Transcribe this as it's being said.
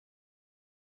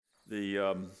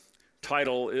The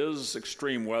title is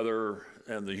Extreme Weather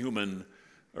and the Human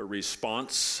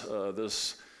Response.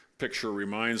 This picture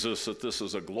reminds us that this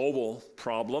is a global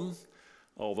problem,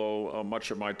 although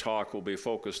much of my talk will be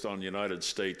focused on the United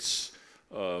States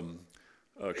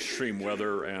extreme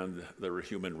weather and the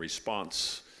human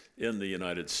response in the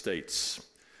United States.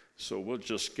 So we'll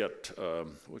just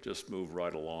move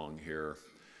right along here.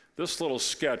 This little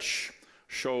sketch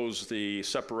shows the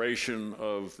separation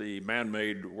of the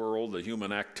man-made world, the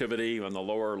human activity on the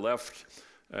lower left,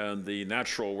 and the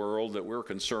natural world that we're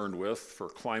concerned with for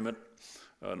climate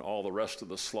and all the rest of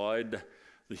the slide.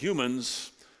 The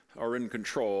humans are in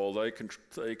control.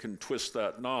 They can twist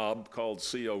that knob called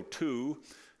CO2,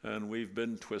 and we've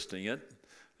been twisting it.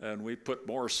 And we put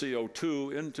more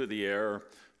CO2 into the air,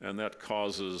 and that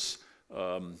causes,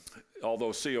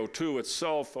 although CO2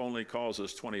 itself only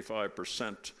causes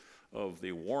 25% of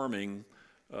the warming,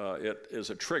 it is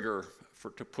a trigger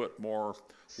to put more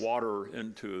water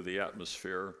into the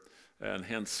atmosphere and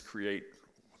hence create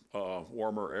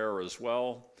warmer air as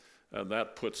well. And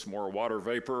that puts more water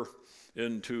vapor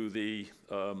into the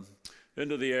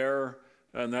air,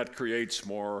 and that creates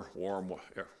more warm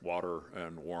water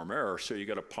and warm air. So you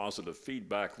get a positive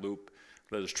feedback loop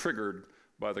that is triggered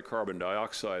by the carbon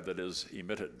dioxide that is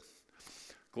emitted.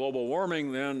 Global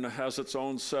warming then has its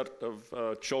own set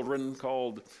of children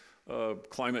called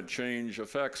climate change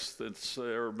effects.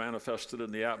 They're manifested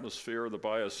in the atmosphere, the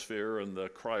biosphere, and the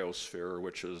cryosphere,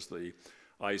 which is the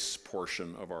ice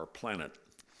portion of our planet.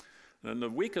 And the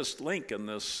weakest link in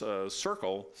this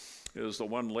circle is the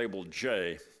one labeled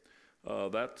J.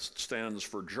 That stands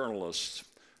for journalists.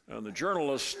 And the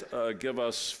journalists give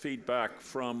us feedback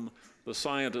from the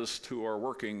scientists who are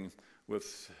working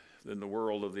in the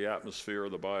world of the atmosphere,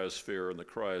 the biosphere, and the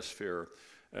cryosphere,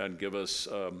 and give us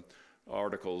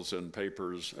articles and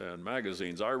papers and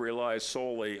magazines. I rely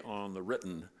solely on the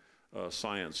written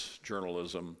science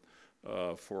journalism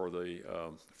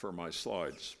for my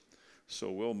slides.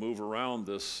 So we'll move around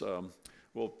this.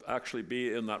 We'll actually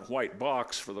be in that white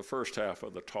box for the first half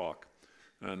of the talk,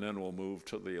 and then we'll move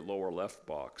to the lower left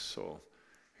box. So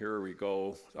here we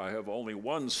go. I have only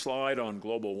one slide on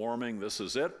global warming. This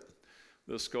is it.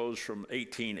 This goes from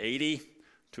 1880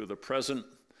 to the present,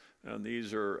 and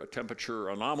these are temperature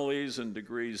anomalies in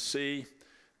degrees C.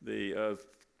 The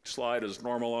slide is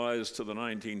normalized to the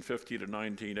 1950 to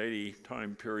 1980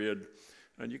 time period,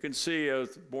 and you can see a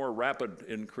more rapid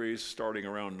increase starting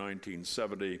around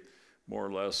 1970, more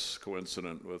or less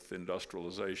coincident with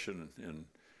industrialization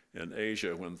in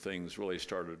Asia when things really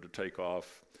started to take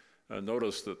off. And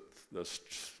notice that this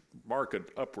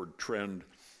marked upward trend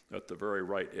at the very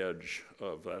right edge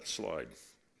of that slide.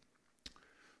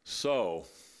 So,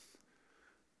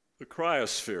 the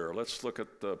cryosphere. Let's look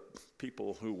at the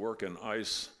people who work in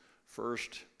ice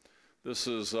first. This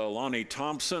is Lonnie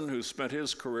Thompson, who spent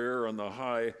his career on the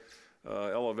high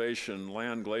elevation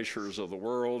land glaciers of the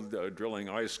world, drilling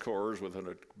ice cores with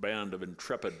a band of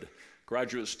intrepid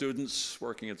graduate students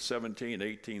working at 17,000,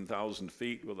 18,000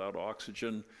 feet without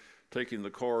oxygen, taking the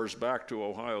cores back to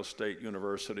Ohio State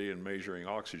University and measuring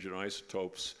oxygen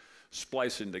isotopes,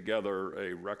 splicing together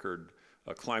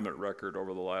a climate record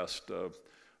over the last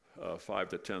 5,000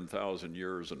 to 10,000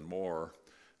 years and more,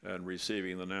 and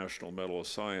receiving the National Medal of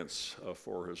Science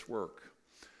for his work.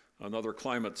 Another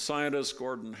climate scientist,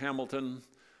 Gordon Hamilton,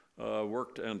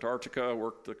 worked Antarctica,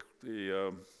 worked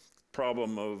the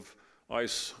problem of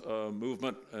ice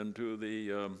movement into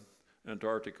the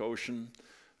Antarctic Ocean.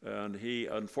 And he,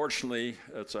 unfortunately,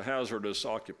 it's a hazardous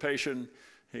occupation.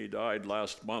 He died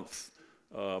last month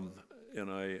in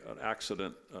an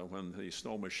accident when the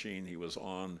snow machine he was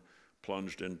on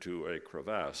plunged into a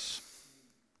crevasse.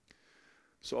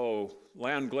 So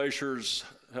land glaciers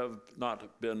have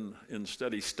not been in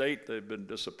steady state. They've been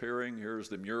disappearing. Here's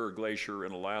the Muir Glacier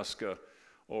in Alaska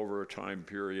over a time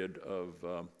period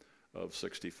of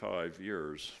 65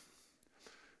 years.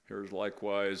 Here's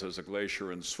likewise as a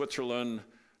glacier in Switzerland,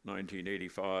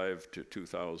 1985 to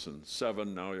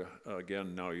 2007. Now,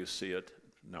 again, now you see it,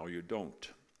 now you don't.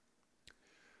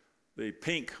 The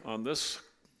pink on this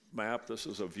map, this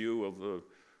is a view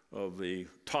of the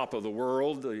top of the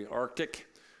world, the Arctic.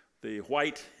 The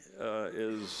white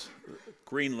is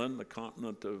Greenland,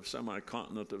 the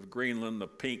semi-continent of Greenland. The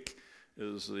pink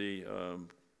is the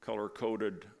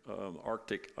color-coded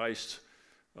Arctic ice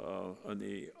in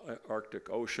the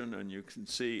Arctic Ocean, and you can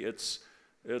see its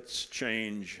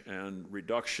change and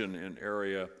reduction in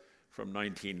area from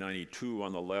 1992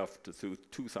 on the left to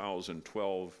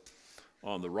 2012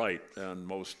 on the right. And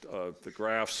most of the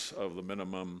graphs of the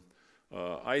minimum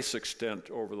ice extent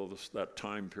over that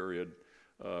time period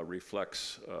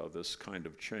reflects this kind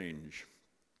of change.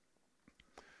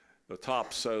 The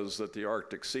top says that the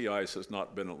Arctic sea ice has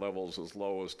not been at levels as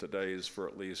low as today's for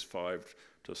at least 5,000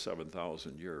 to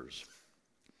 7,000 years.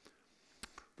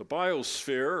 The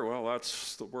biosphere, well,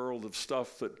 that's the world of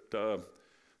stuff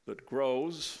that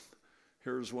grows.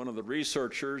 Here's one of the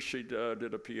researchers. She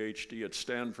did a PhD at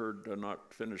Stanford,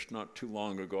 finished not too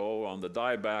long ago, on the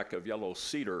dieback of yellow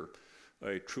cedar,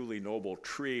 a truly noble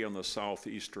tree on the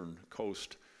southeastern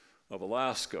coast of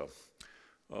Alaska.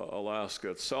 Alaska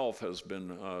itself has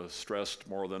been stressed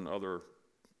more than other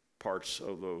parts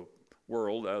of the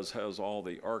world, as has all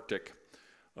the Arctic.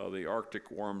 The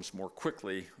Arctic warms more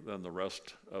quickly than the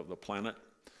rest of the planet.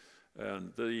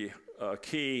 And the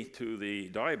key to the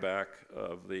dieback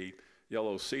of the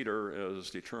yellow cedar, as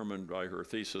determined by her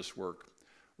thesis work,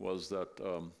 was that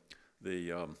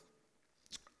the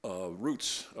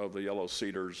roots of the yellow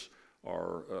cedars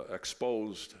are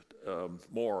exposed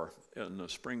more in the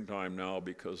springtime now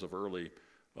because of early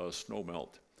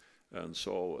snowmelt. And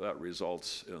so that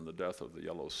results in the death of the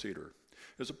yellow cedar.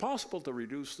 Is it possible to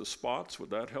reduce the spots? Would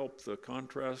that help the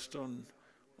contrast on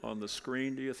the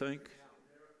screen, do you think? Yeah,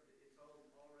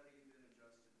 it's already been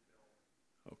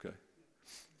adjusted, Okay.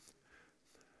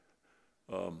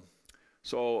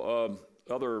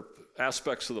 Other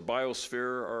aspects of the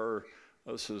biosphere are,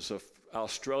 this is an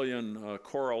Australian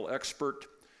coral expert.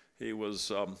 He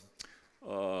was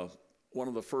one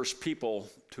of the first people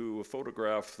to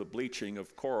photograph the bleaching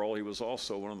of coral. He was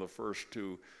also one of the first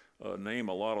to name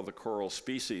a lot of the coral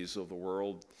species of the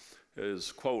world.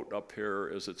 His quote up here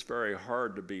is, "It's very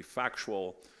hard to be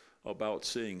factual about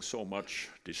seeing so much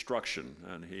destruction,"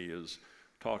 and he is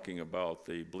talking about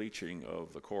the bleaching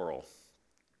of the coral.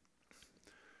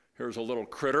 Here's a little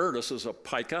critter. This is a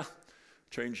pika.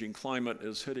 Changing climate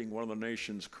is hitting one of the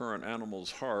nation's current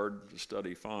animals hard, the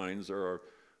study finds. There are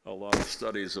a lot of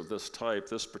studies of this type.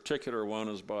 This particular one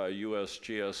is by a U.S.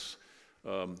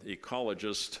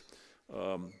 ecologist.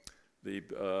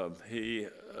 He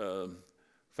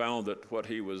found that what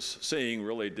he was seeing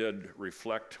really did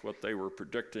reflect what they were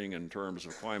predicting in terms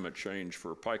of climate change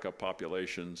for pika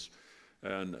populations,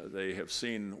 and they have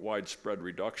seen widespread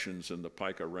reductions in the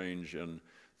pika range in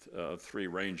 3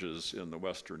 ranges in the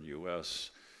western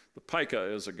U.S. The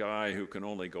pika is a guy who can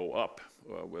only go up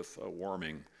with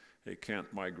warming. He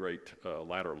can't migrate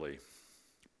laterally.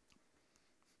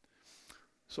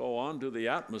 So on to the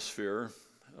atmosphere.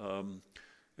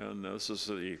 And this is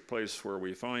the place where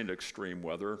we find extreme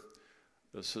weather.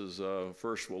 This is,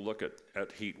 first we'll look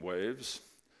at heat waves.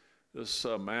 This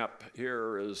map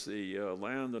here is the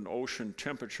land and ocean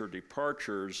temperature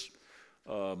departures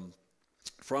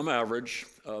from average.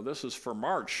 This is for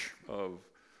March of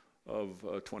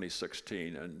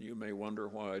 2016, and you may wonder,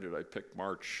 why did I pick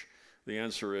March? The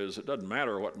answer is, it doesn't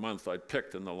matter what month I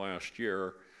picked in the last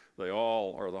year. They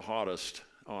all are the hottest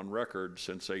on record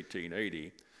since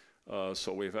 1880.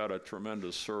 So we've had a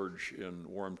tremendous surge in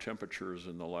warm temperatures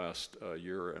in the last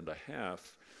year and a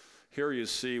half. Here you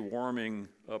see warming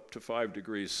up to 5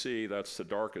 degrees C, that's the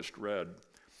darkest red,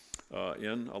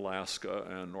 in Alaska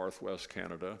and northwest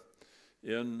Canada,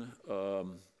 in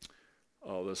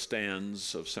the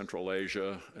stands of Central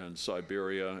Asia and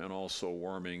Siberia, and also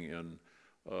warming in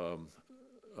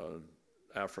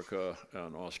Africa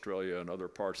and Australia and other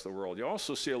parts of the world. You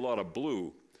also see a lot of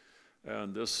blue.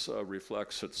 And this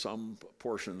reflects that some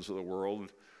portions of the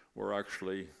world were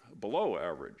actually below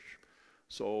average.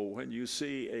 So when you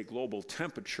see a global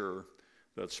temperature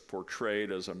that's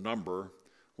portrayed as a number,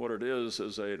 what it is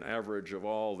an average of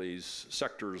all these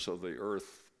sectors of the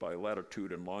Earth by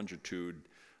latitude and longitude,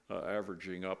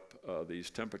 averaging up these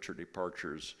temperature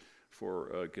departures for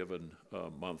a given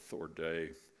month or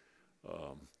day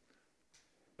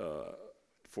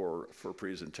for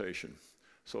presentation.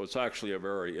 So it's actually a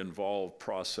very involved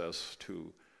process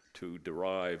to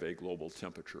derive a global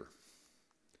temperature.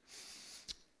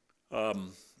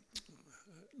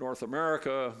 North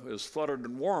America is flooded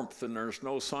in warmth, and there's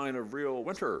no sign of real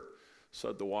winter,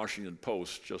 said the Washington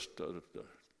Post just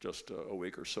a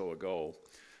week or so ago.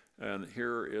 And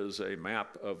here is a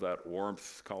map of that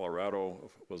warmth.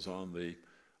 Colorado was on the,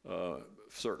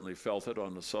 certainly felt it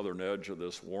on the southern edge of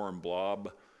this warm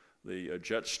blob. The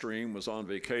jet stream was on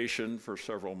vacation for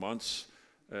several months,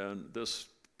 and this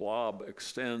blob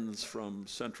extends from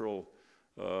central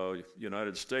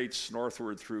United States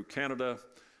northward through Canada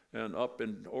and up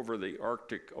and over the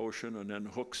Arctic Ocean, and then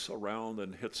hooks around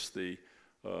and hits the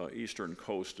eastern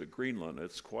coast of Greenland.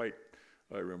 It's quite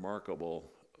a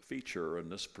remarkable feature,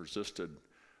 and this persisted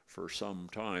for some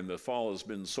time. The fall has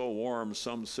been so warm,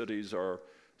 some cities are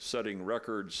setting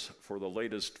records for the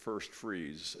latest first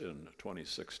freeze in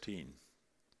 2016.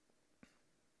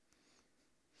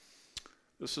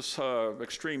 This is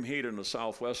extreme heat in the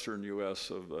southwestern U.S.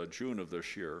 of June of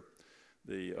this year.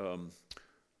 The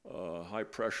high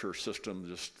pressure system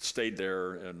just stayed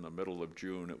there in the middle of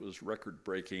June. It was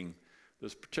record-breaking.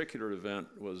 This particular event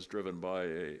was driven by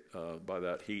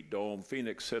that heat dome.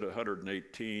 Phoenix hit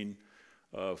 118,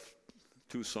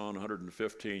 Tucson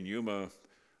 115, Yuma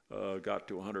got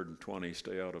to 120.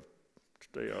 Stay out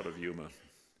of Yuma.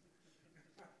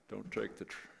 Don't take the.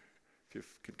 If you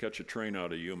can catch a train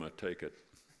out of Yuma, take it.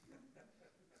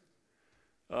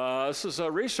 This is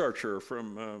a researcher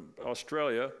from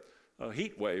Australia, a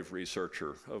heat wave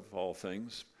researcher of all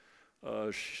things.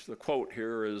 The quote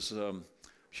here is,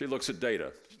 she looks at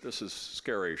data. This is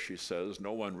scary, she says.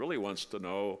 No one really wants to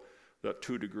know that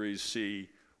 2 degrees C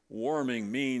warming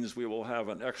means we will have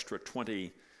an extra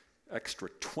 20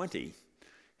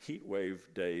 heat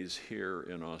wave days here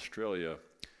in Australia.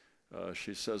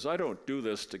 She says, I don't do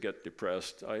this to get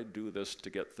depressed. I do this to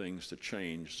get things to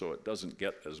change so it doesn't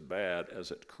get as bad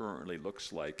as it currently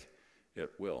looks like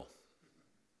it will.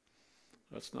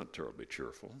 That's not terribly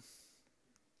cheerful.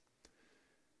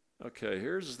 Okay,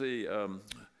 here's the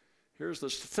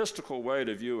statistical way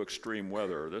to view extreme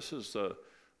weather. This is a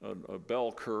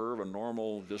bell curve, a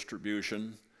normal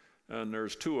distribution, and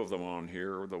there's 2 of them on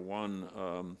here. The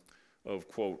one of,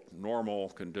 quote, normal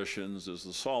conditions is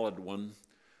the solid one,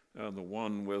 and the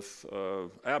one with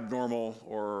abnormal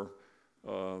or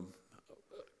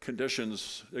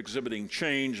conditions exhibiting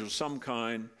change of some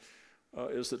kind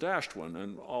is the dashed one.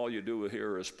 And all you do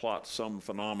here is plot some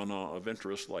phenomena of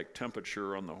interest like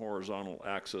temperature on the horizontal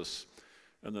axis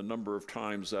and the number of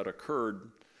times that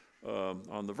occurred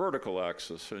on the vertical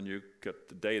axis, and you get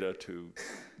the data to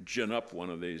gin up one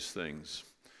of these things.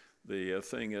 The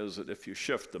thing is that if you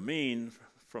shift the mean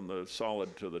from the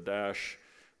solid to the dash,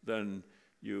 then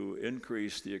you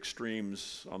increase the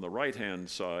extremes on the right-hand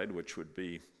side, which would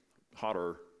be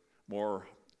hotter, more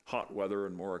hot weather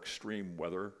and more extreme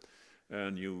weather,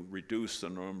 and you reduce the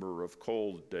number of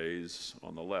cold days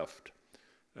on the left.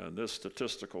 And this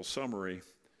statistical summary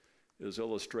is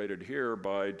illustrated here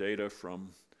by data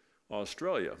from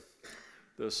Australia.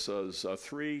 This is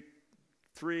 3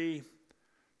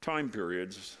 time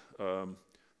periods.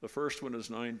 The first one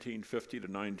is 1950 to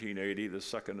 1980, the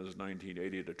second is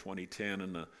 1980 to 2010,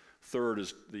 and the third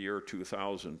is the year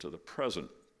 2000 to the present.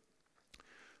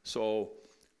 So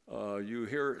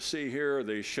you see here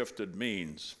the shifted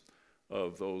means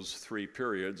of those 3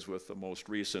 periods, with the most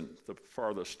recent, the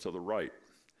farthest to the right.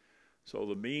 So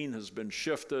the mean has been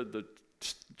shifted. The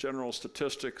general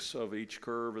statistics of each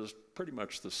curve is pretty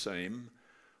much the same.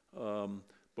 But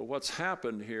what's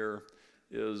happened here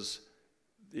is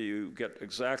you get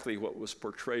exactly what was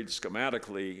portrayed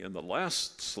schematically in the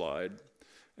last slide,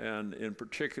 and in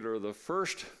particular the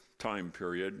first time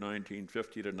period,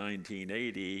 1950 to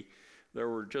 1980, there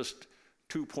were just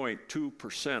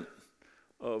 2.2%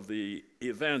 of the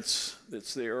events,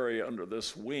 that's the area under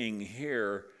this wing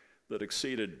here, that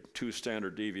exceeded 2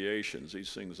 standard deviations.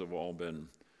 These things have all been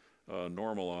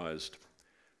normalized.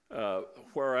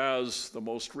 Whereas the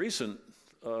most recent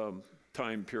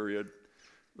time period,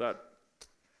 that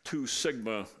 2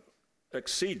 sigma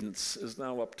exceedance is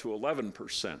now up to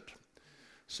 11%.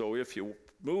 So if you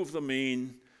move the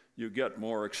mean, you get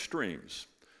more extremes.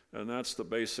 And that's the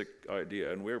basic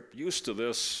idea. And we're used to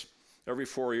this. Every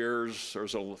 4 years,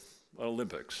 there's an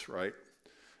Olympics, right?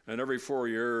 And every 4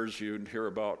 years, you hear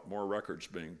about more records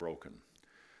being broken.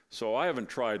 So I haven't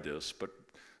tried this, but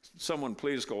someone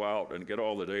please go out and get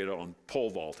all the data on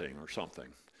pole vaulting or something.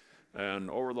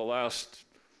 And over the last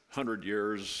 100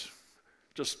 years,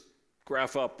 just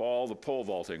graph up all the pole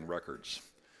vaulting records,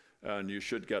 and you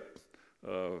should get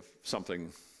a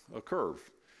curve.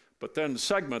 But then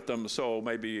segment them, so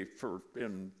maybe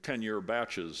in 10-year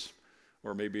batches,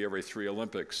 or maybe every 3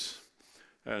 Olympics,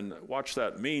 and watch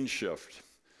that mean shift.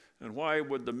 And why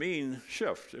would the mean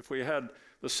shift? If we had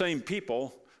the same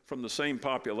people from the same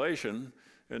population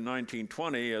in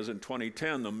 1920 as in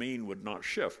 2010, the mean would not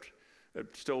shift.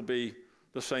 It'd still be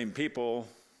the same people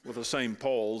with the same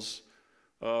poles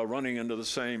running into the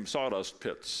same sawdust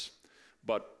pits.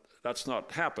 But that's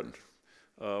not happened.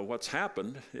 What's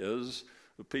happened is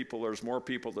there's more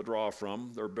people to draw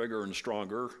from. They're bigger and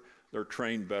stronger. They're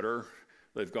trained better.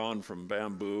 They've gone from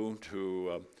bamboo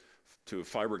to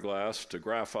fiberglass to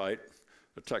graphite.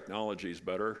 The technology's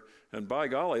better. And by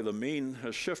golly, the mean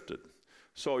has shifted.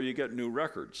 So you get new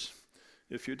records.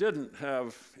 If you didn't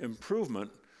have improvement,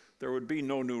 there would be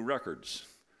no new records,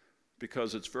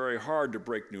 because it's very hard to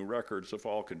break new records if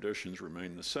all conditions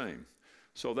remain the same.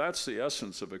 So that's the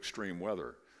essence of extreme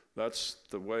weather. That's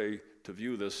the way to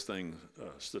view this thing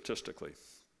statistically.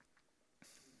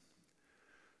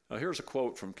 Here's a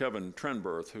quote from Kevin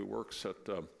Trenberth, who works at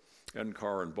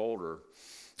NCAR in Boulder,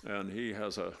 and he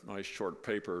has a nice short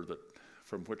paper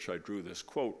from which I drew this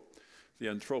quote. The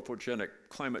anthropogenic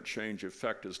climate change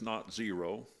effect is not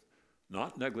zero,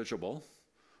 not negligible,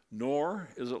 nor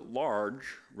is it large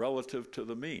relative to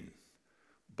the mean,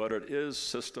 but it is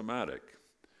systematic.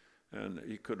 And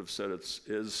he could have said it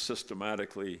is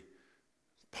systematically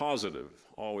positive,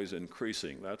 always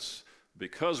increasing. That's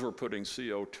because we're putting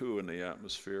CO2 in the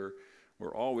atmosphere,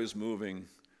 we're always moving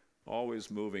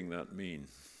that mean.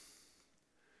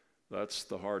 That's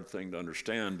the hard thing to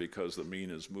understand because the mean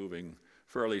is moving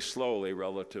fairly slowly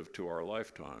relative to our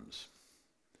lifetimes.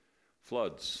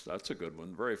 Floods, that's a good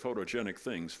one. Very photogenic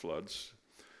things, floods.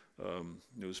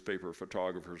 Newspaper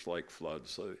photographers like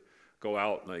floods. They go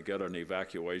out and they get an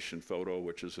evacuation photo,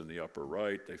 which is in the upper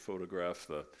right. They photograph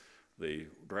the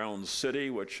drowned city,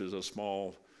 which is a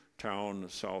small town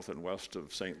south and west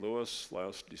of St. Louis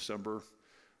last December,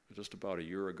 just about a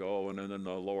year ago. And then in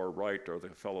the lower right are the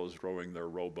fellows rowing their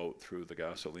rowboat through the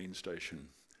gasoline station.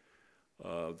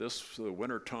 The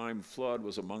wintertime flood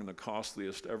was among the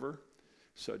costliest ever,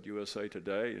 said USA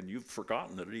Today, and you've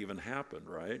forgotten that it even happened,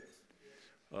 right?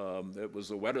 It was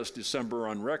the wettest December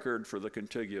on record for the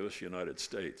contiguous United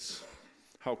States.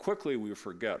 How quickly we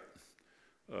forget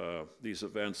these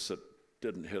events that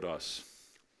didn't hit us.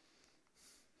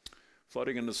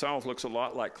 Flooding in the South looks a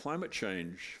lot like climate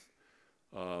change,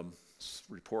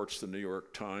 reports the New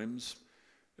York Times.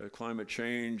 Climate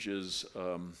change is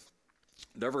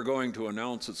never going to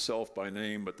announce itself by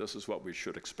name, but this is what we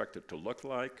should expect it to look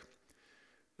like.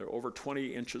 There are over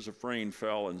 20 inches of rain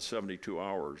fell in 72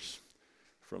 hours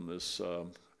from this,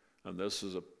 and this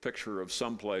is a picture of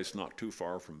someplace not too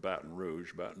far from Baton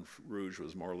Rouge. Baton Rouge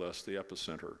was more or less the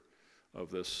epicenter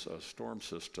of this storm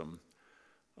system.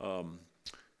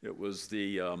 It was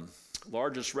the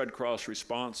largest Red Cross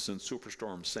response since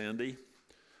Superstorm Sandy.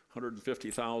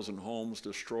 150,000 homes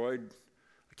destroyed.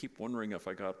 I keep wondering if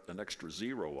I got an extra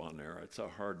zero on there. It's a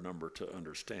hard number to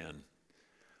understand.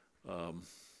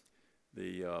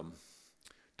 The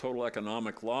total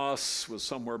economic loss was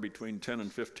somewhere between $10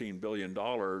 and $15 billion,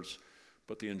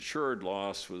 but the insured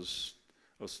loss was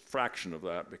a fraction of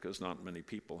that because not many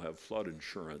people have flood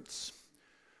insurance.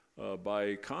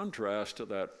 By contrast to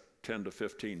that $10 to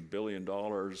 $15 billion,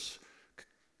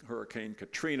 Hurricane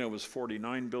Katrina was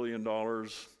 $49 billion.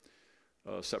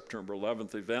 September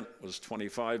 11th event was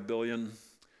 $25 billion.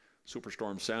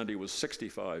 Superstorm Sandy was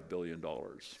 $65 billion.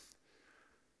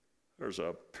 There's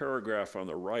a paragraph on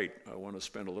the right I want to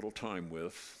spend a little time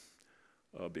with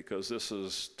because this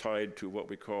is tied to what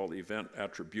we call event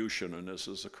attribution, and this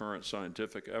is a current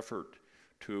scientific effort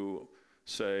to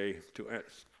say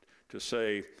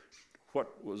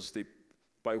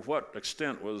by what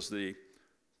extent was the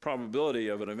probability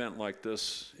of an event like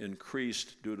this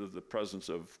increased due to the presence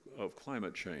of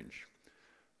climate change.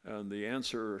 And the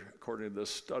answer, according to this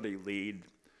study lead,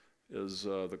 is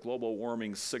the global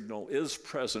warming signal is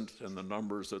present in the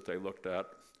numbers that they looked at.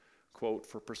 Quote,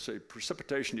 for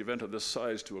precipitation event of this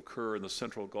size to occur in the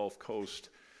central Gulf Coast,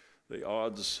 the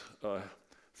odds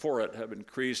for it have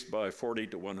increased by 40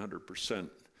 to 100%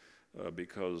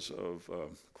 because of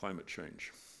climate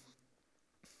change.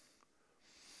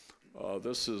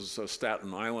 This is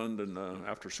Staten Island and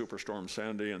after Superstorm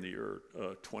Sandy in the year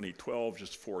 2012,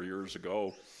 just 4 years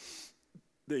ago.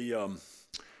 The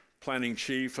planning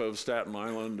chief of Staten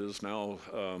Island is now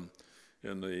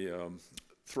in the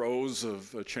throes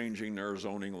of changing their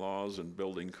zoning laws and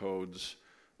building codes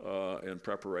in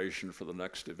preparation for the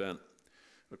next event.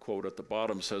 The quote at the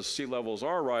bottom says, sea levels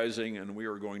are rising and we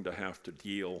are going to have to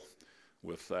deal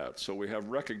with that. So we have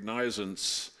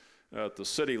recognizance at the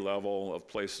city level of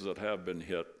places that have been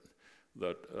hit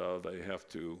that they have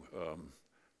to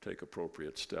take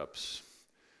appropriate steps.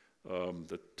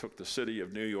 That took the city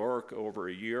of New York over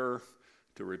a year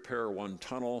to repair one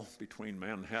tunnel between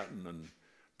Manhattan and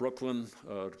Brooklyn,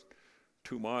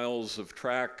 2 miles of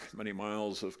track, many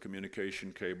miles of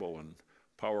communication cable and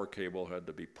power cable had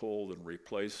to be pulled and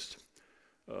replaced.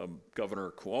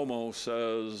 Governor Cuomo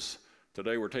says,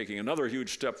 today we're taking another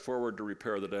huge step forward to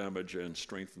repair the damage and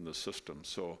strengthen the system.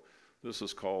 So this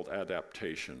is called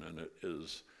adaptation, and it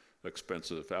is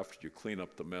expensive. After you clean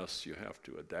up the mess, you have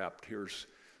to adapt. Here's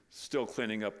still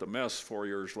cleaning up the mess 4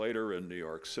 years later in New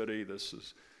York City. This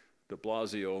is de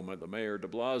Blasio. The mayor de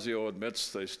Blasio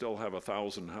admits they still have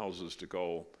 1,000 houses to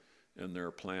go in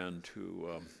their plan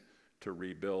to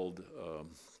rebuild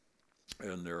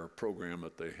in their program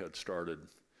that they had started.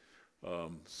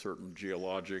 Certain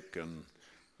geologic and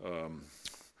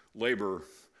labor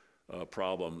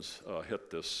problems hit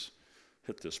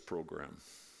this program.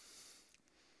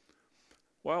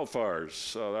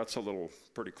 Wildfires, that's a little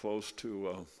pretty close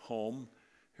to home.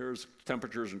 Here's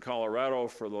temperatures in Colorado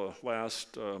for the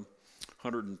last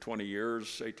 120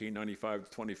 years, 1895 to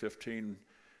 2015.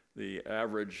 The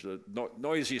average, the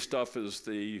noisy stuff is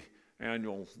the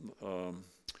annual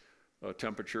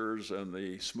temperatures, and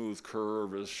the smooth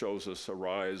curve shows us a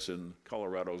rise in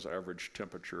Colorado's average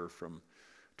temperature from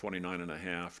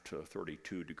 29.5 to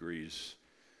 32 degrees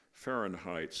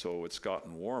Fahrenheit, so it's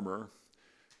gotten warmer.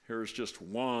 Here's just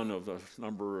one of the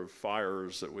number of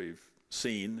fires that we've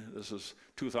seen. This is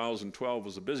 2012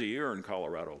 was a busy year in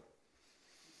Colorado.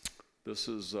 This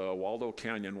is Waldo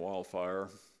Canyon wildfire.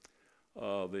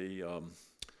 The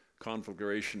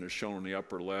configuration is shown in the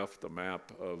upper left. The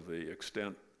map of the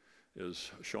extent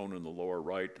is shown in the lower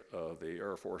right. The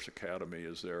Air Force Academy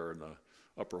is there in the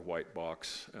upper white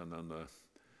box, and then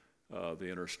the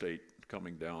interstate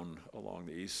coming down along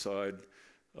the east side.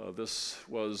 This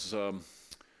was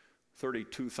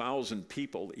 32,000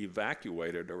 people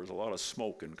evacuated. There was a lot of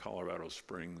smoke in Colorado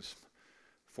Springs.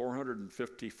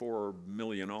 454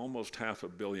 million, almost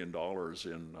 $500 million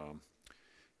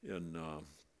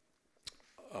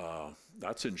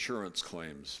that's insurance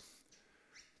claims.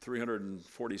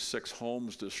 346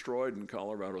 homes destroyed in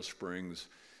Colorado Springs.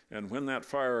 And when that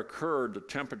fire occurred, the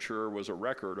temperature was a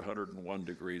record 101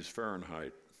 degrees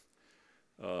Fahrenheit.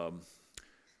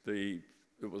 It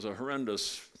was a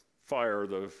horrendous fire.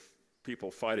 The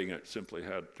people fighting it simply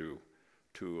had to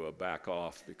back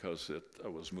off because it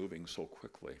was moving so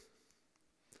quickly.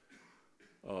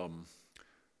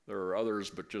 There are others,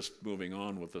 but just moving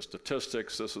on with the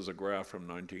statistics. This is a graph from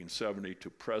 1970 to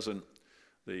present.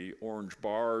 The orange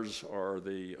bars are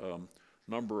the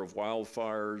number of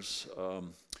wildfires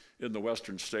in the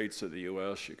western states of the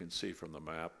U.S. You can see from the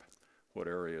map what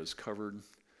area is covered.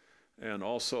 And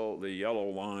also the yellow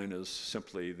line is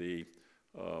simply the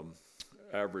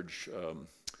average,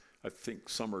 I think,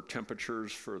 summer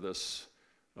temperatures for this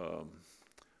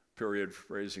period,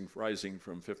 rising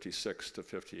from 56 to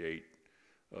 58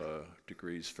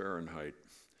 degrees Fahrenheit.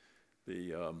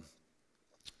 The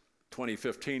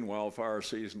 2015 wildfire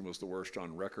season was the worst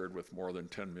on record, with more than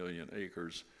 10 million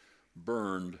acres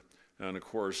burned. And of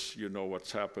course, you know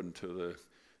what's happened to the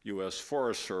U.S.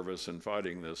 Forest Service in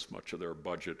fighting this. Much of their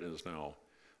budget is now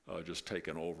just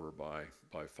taken over by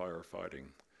firefighting.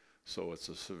 So it's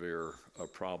a severe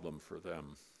problem for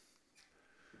them.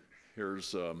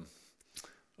 Here's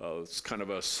it's kind of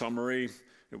a summary.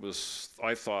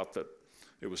 I thought that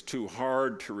it was too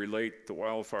hard to relate the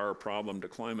wildfire problem to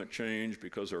climate change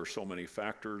because there are so many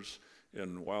factors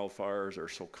in wildfires. They're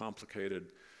so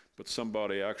complicated. But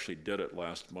somebody actually did it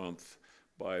last month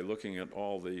by looking at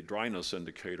all the dryness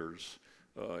indicators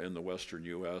in the western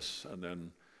U.S. and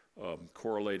then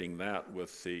correlating that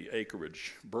with the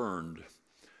acreage burned.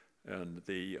 And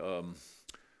the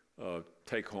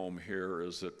take home here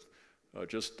is that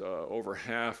just over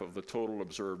half of the total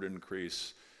observed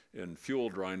increase in fuel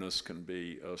dryness can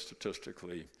be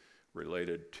statistically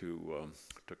related to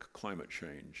climate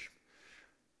change.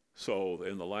 So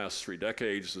in the last 3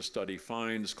 decades, the study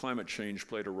finds climate change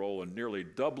played a role in nearly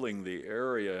doubling the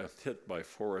area hit by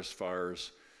forest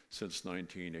fires since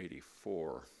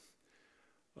 1984.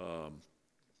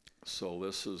 So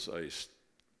this is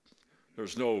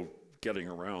there's no getting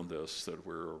around this, that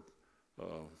we're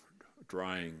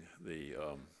drying the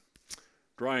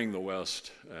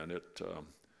West, and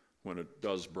when it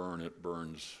does burn, it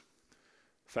burns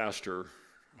faster,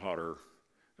 hotter,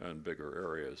 and bigger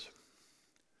areas.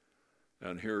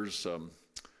 And here's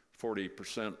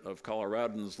 40% of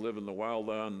Coloradans live in the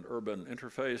wildland-urban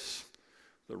interface.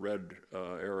 The red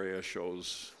area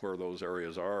shows where those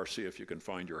areas are. See if you can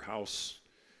find your house.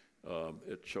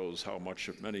 It shows how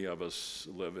many of us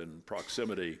live in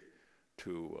proximity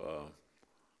to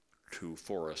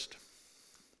forest.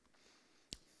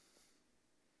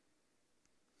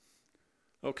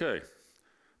 Okay,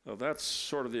 that's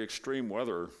sort of the extreme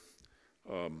weather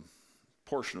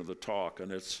portion of the talk,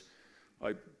 and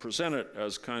I present it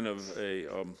as kind of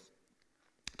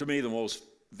to me, the most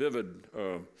vivid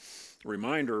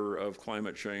reminder of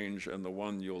climate change, and the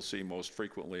one you'll see most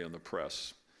frequently in the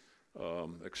press.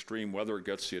 Extreme weather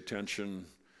gets the attention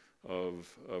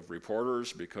of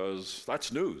reporters because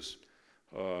that's news.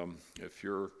 If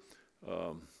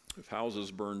houses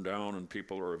burn down and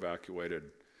people are evacuated,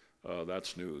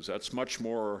 that's news. That's much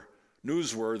more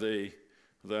newsworthy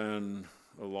than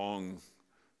a long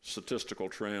statistical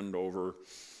trend over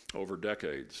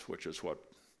decades, which is what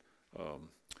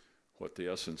the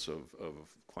essence of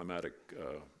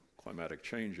climatic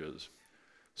change is.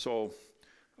 So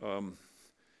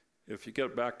if you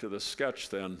get back to the sketch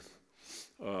then,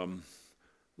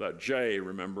 That J,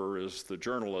 remember, is the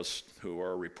journalists who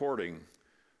are reporting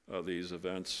these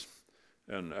events.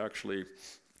 And actually,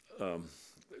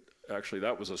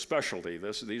 that was a specialty.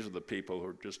 These are the people who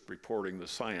are just reporting the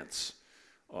science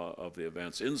of the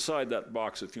events. Inside that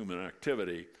box of human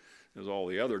activity is all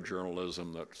the other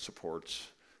journalism that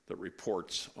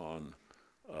reports on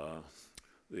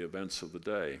the events of the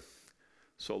day.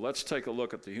 So let's take a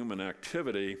look at the human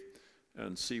activity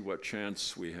and see what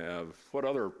chance we have. What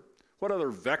other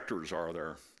vectors are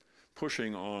there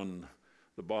pushing on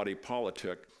the body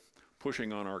politic,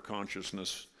 pushing on our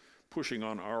consciousness, pushing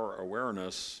on our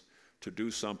awareness to do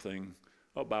something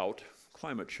about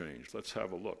climate change? Let's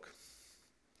have a look.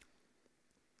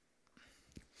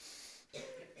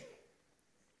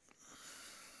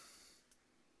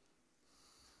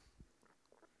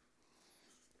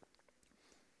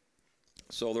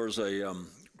 So there's a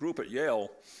group at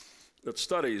Yale that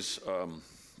studies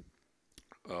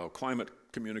climate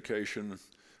communication,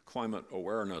 climate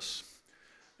awareness,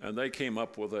 and they came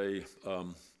up with a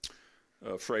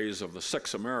phrase of the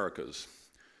 6 Americas.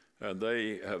 And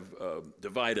they have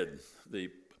divided the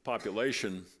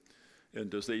population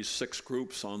into these 6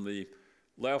 groups. On the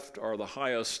left are the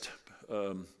highest,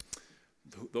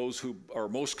 those who are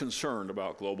most concerned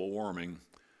about global warming,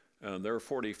 and they're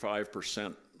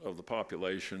 45% of the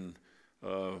population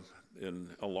as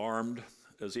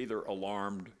either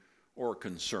alarmed or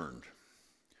concerned.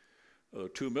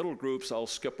 2 middle groups I'll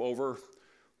skip over.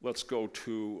 Let's go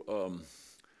to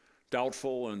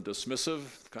doubtful and dismissive.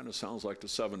 Kind of sounds like the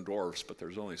 7 dwarfs, but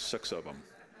there's only 6 of them.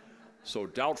 So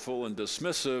doubtful and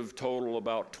dismissive total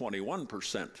about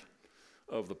 21%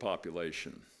 of the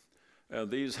population. And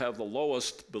these have the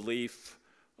lowest belief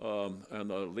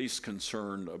and the least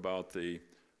concern about the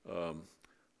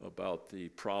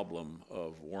problem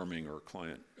of warming or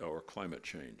climate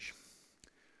change.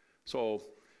 So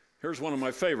here's one of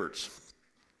my favorites.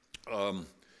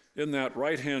 In that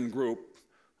right-hand group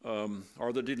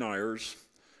are the deniers,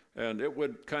 and it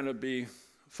would kind of be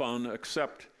fun,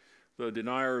 except the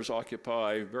deniers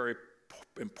occupy very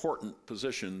important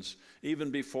positions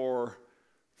even before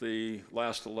the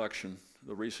last election,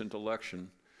 the recent election.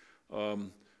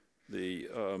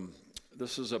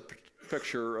 This is a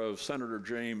picture of Senator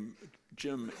Jim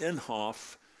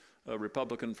Inhofe, a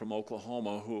Republican from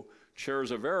Oklahoma, who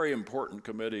chairs a very important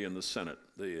committee in the Senate,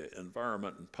 the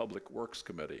Environment and Public Works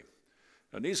Committee.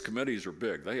 And these committees are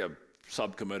big. They have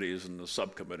subcommittees, and the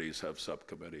subcommittees have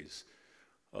subcommittees.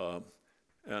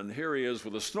 And here he is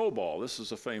with a snowball. This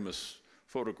is a famous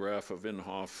photograph of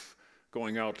Inhofe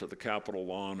going out to the Capitol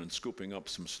lawn and scooping up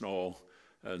some snow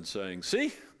and saying,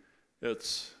 see,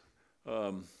 it's,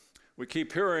 we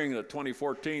keep hearing that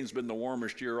 2014's been the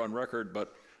warmest year on record,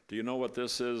 but do you know what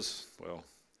this is? Well,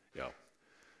 yeah.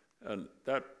 And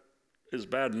that is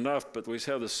bad enough, but we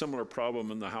have a similar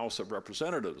problem in the House of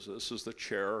Representatives. This is the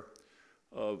chair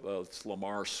of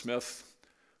Lamar Smith.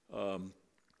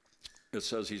 It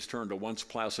says he's turned a once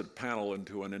placid panel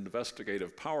into an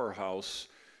investigative powerhouse.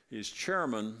 He's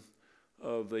chairman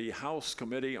of the House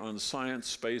Committee on Science,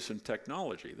 Space, and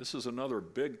Technology. This is another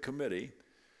big committee,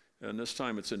 and this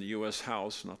time it's in the U.S.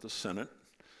 House, not the Senate.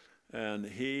 And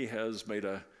he has made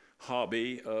a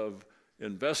hobby of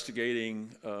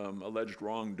investigating alleged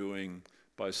wrongdoing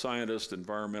by scientists,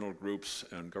 environmental groups,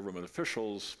 and government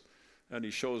officials, and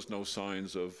he shows no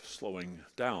signs of slowing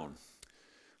down.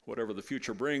 Whatever the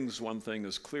future brings, one thing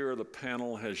is clear: the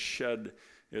panel has shed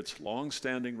its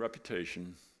long-standing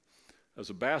reputation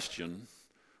as a bastion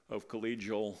of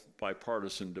collegial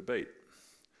bipartisan debate.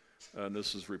 And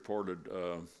this is reported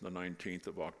the 19th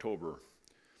of October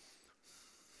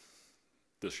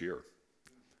this year.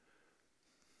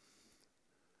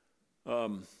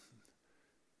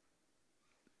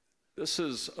 This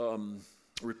is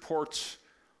reports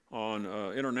on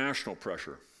international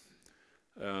pressure.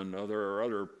 And there are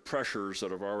other pressures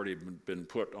that have already been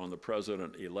put on the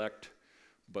president-elect,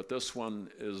 but this one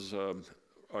is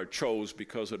I chose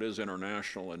because it is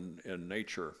international in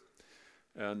nature.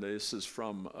 And this is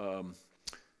from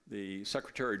the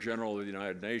Secretary General of the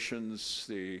United Nations,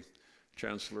 the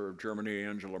Chancellor of Germany,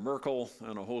 Angela Merkel,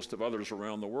 and a host of others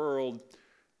around the world,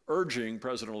 urging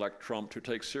President-elect Trump to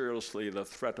take seriously the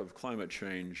threat of climate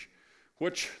change,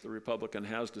 which the Republican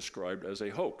has described as a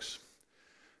hoax.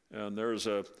 And there's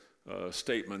a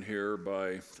statement here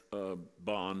by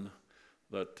Bonn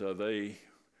that they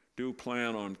do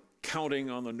plan on counting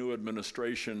on the new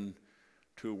administration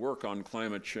to work on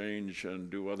climate change and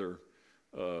do other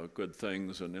good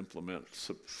things and implement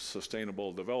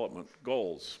sustainable development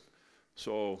goals.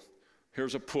 So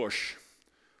here's a push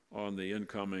on the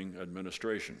incoming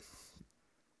administration.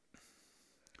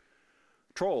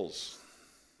 Trolls.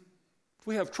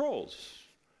 We have trolls.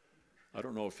 I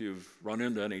don't know if you've run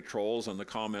into any trolls in the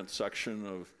comment section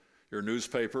of your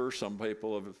newspaper. Some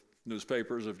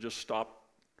newspapers have just stopped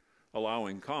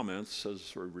allowing comments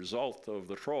as a result of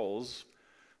the trolls.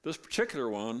 This particular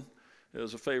one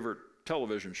is a favorite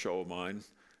television show of mine.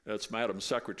 It's Madam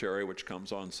Secretary, which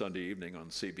comes on Sunday evening on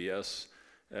CBS.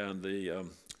 And the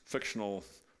fictional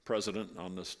president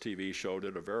on this TV show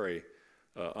did a very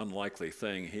unlikely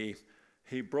thing.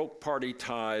 He broke party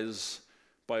ties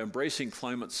by embracing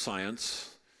climate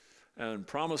science and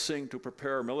promising to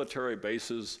prepare military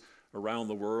bases around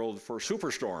the world for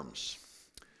superstorms.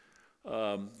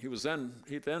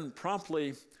 He then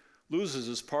promptly loses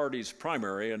his party's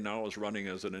primary and now is running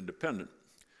as an independent.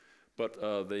 But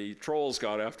the trolls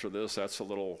got after this. That's a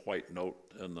little white note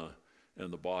in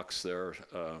the box there,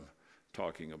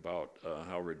 talking about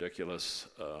how ridiculous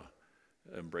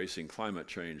embracing climate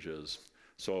change is.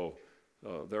 So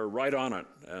they're right on it,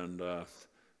 and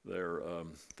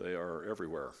they are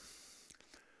everywhere.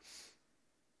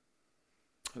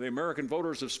 The American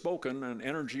voters have spoken, and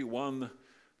energy won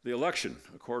the election,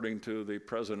 according to the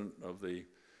president of the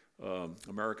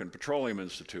American Petroleum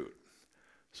Institute.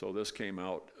 So this came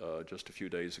out just a few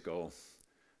days ago,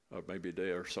 maybe a day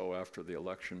or so after the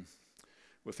election.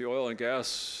 With the oil and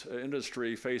gas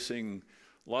industry facing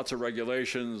lots of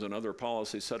regulations and other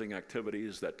policy-setting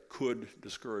activities that could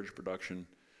discourage production,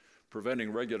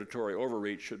 preventing regulatory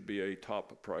overreach should be a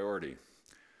top priority.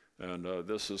 And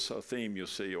this is a theme you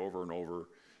see over and over,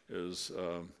 is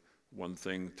one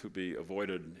thing to be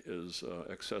avoided is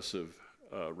excessive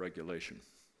regulation.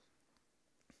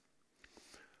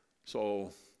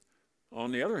 So,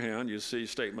 on the other hand, you see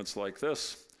statements like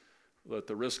this, that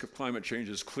the risk of climate change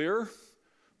is clear,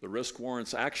 the risk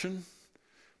warrants action,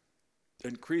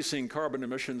 increasing carbon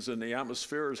emissions in the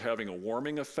atmosphere is having a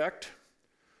warming effect,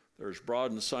 there's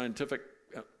broad and scientific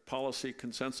policy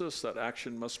consensus that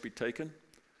action must be taken,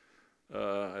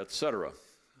 etc.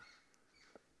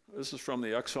 This is from the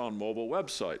ExxonMobil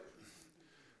website.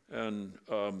 And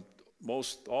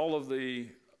all of the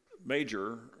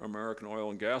major American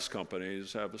oil and gas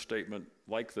companies have a statement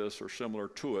like this or similar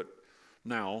to it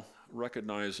now,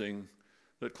 recognizing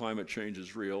that climate change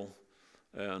is real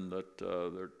and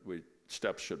that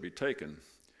steps should be taken.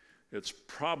 It's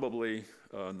probably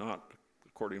not,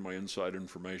 according to my inside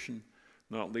information,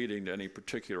 not leading to any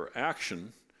particular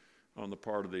action on the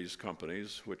part of these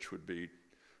companies, which would be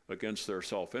against their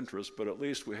self-interest, but at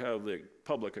least we have the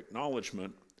public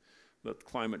acknowledgement that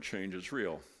climate change is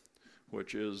real,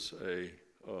 which is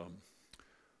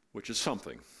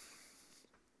something.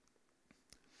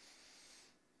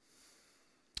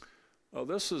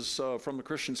 This is from the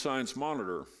Christian Science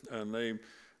Monitor, and they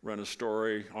ran a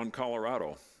story on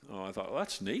Colorado. I thought, well,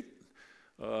 that's neat.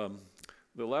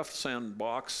 The left sand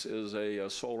box is a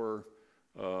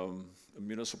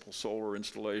municipal solar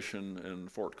installation in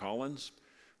Fort Collins.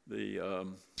 It's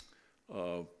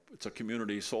a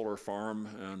community solar farm,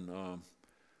 and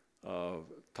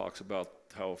talks about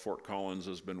how Fort Collins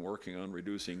has been working on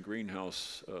reducing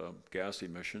greenhouse gas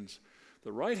emissions.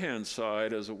 The right-hand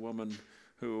side is a woman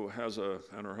who has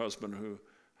and her husband who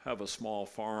have a small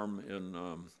farm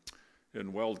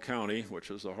in Weld County,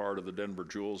 which is the heart of the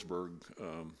Denver-Julesburg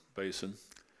basin.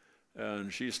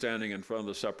 And she's standing in front of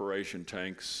the separation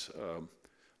tanks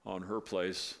on her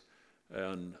place.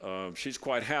 And she's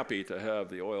quite happy to have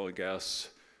the oil and gas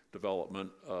development.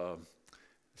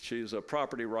 She's a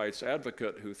property rights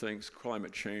advocate who thinks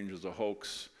climate change is a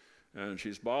hoax, and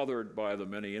she's bothered by the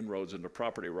many inroads into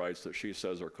property rights that she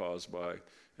says are caused by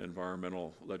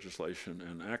environmental legislation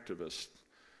and activists.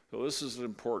 So this is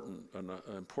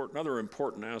another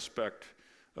important aspect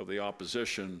of the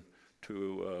opposition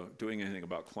to doing anything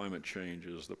about climate change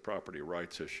is the property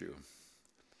rights issue.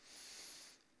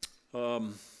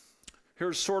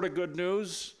 Here's sort of good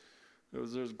news.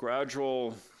 There's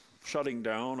gradual shutting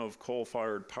down of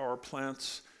coal-fired power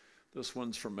plants. This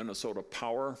one's from Minnesota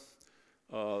Power.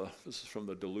 This is from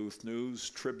the Duluth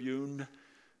News Tribune.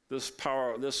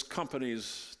 This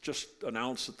company's just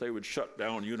announced that they would shut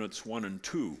down units 1 and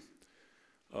 2.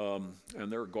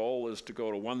 And their goal is to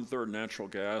go to 1/3 natural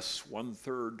gas,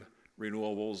 1/3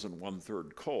 renewables, and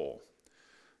 1/3 coal.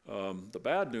 The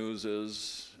bad news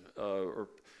is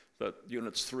that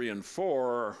units 3 and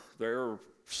 4, they're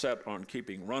set on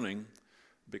keeping running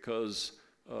because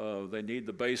they need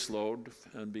the base load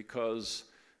and because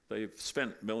they've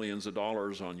spent millions of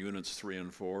dollars on units 3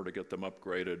 and 4 to get them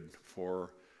upgraded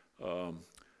for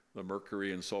the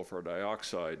mercury and sulfur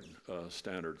dioxide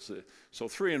standards. So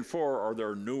 3 and 4 are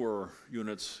their newer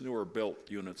units, newer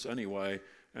built units anyway,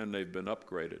 and they've been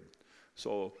upgraded.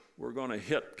 So we're going to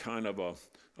hit kind of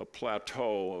a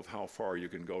plateau of how far you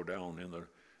can go down in the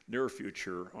near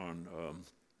future on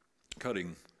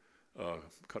cutting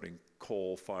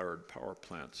coal-fired power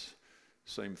plants.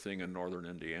 Same thing in northern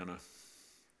Indiana.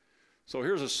 So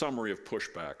here's a summary of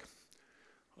pushback.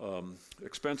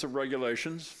 Expensive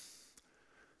regulations,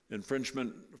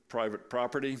 infringement of private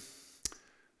property,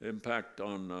 impact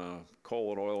on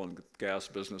coal and oil and gas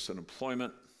business and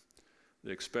employment, the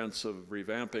expense of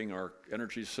revamping our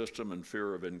energy system, and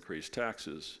fear of increased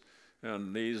taxes.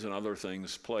 And these and other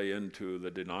things play into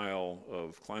the denial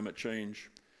of climate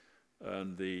change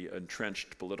and the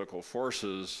entrenched political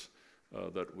forces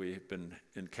that we've been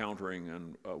encountering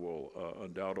and will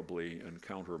undoubtedly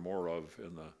encounter more of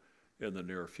in the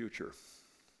near future.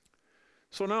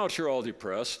 So now that you're all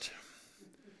depressed,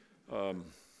 here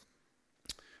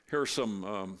are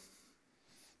some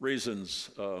reasons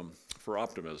for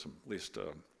optimism. At least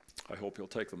I hope you'll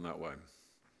take them that way.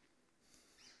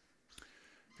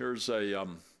 Here's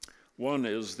one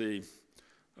is the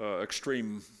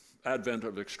extreme advent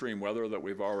of extreme weather that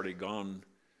we've already gone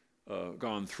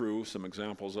through some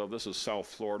examples of. This is South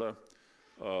Florida.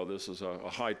 This is a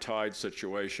high tide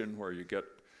situation where you get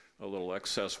a little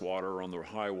excess water on the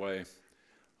highway.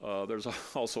 There's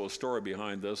also a story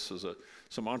behind this, is that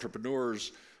some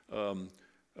entrepreneurs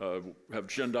have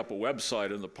ginned up a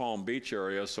website in the Palm Beach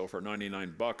area, so for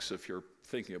 99 bucks, if you're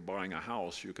thinking of buying a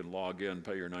house, you can log in,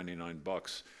 pay your 99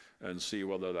 bucks, and see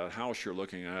whether that house you're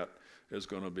looking at is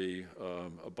going to be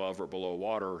above or below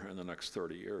water in the next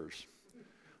 30 years.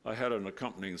 I had an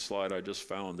accompanying slide. I just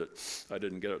found it. I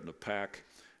didn't get it in the pack,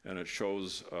 and it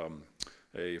shows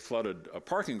a flooded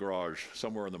parking garage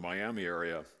somewhere in the Miami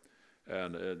area,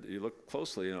 and you look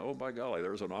closely, and oh my golly,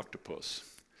 there's an octopus.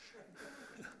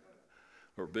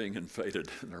 Or being invaded,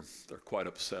 and they're quite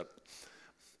upset.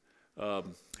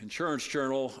 Insurance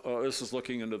Journal, this is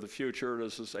looking into the future.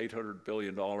 This is $800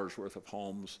 billion worth of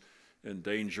homes in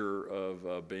danger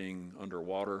of being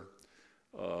underwater.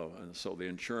 And so the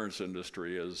insurance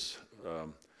industry is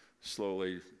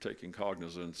slowly taking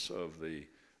cognizance of the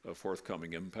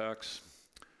forthcoming impacts.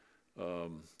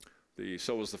 So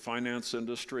is the finance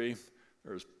industry.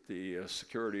 There's the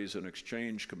Securities and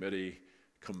Exchange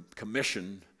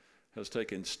Commission has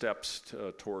taken steps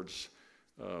towards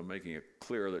making it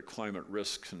clear that climate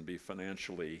risk can be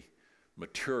financially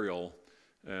material.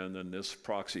 And then this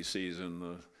proxy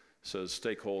season says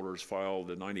stakeholders filed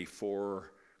the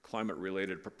 94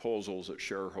 climate-related proposals at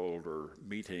shareholder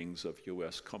meetings of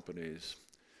U.S. companies.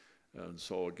 And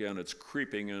so again, it's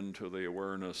creeping into the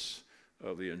awareness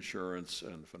of the insurance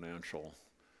and financial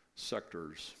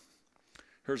sectors.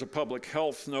 Here's a public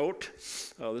health note.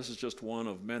 This is just one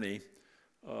of many.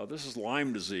 This is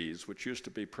Lyme disease, which used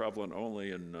to be prevalent only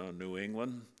in New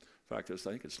England. In fact, I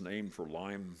think it's named for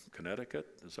Lyme, Connecticut.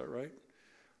 Is that right?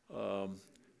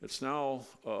 It's now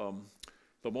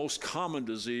the most common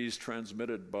disease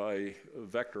transmitted by a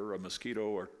vector, a mosquito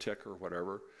or tick or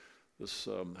whatever. This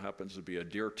happens to be a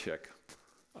deer tick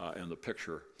in the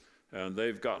picture. And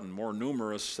they've gotten more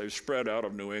numerous. They've spread out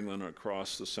of New England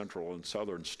across the central and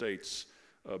southern states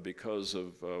because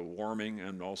of warming,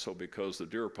 and also because the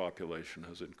deer population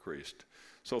has increased.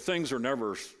 So things are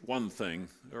never one thing.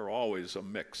 They're always a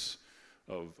mix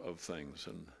of things.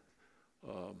 And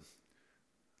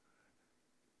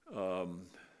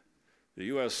the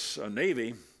U.S.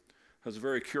 Navy has a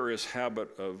very curious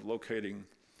habit of locating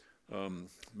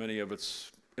many of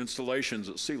its installations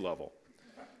at sea level.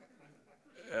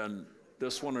 And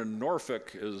this one in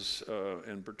Norfolk is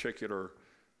in particular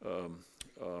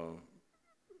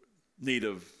need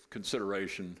of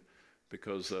consideration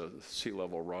because of sea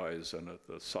level rise and at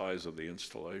the size of the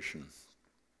installation.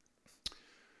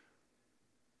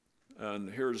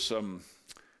 And here's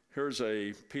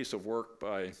a piece of work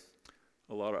by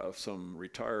some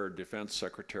retired defense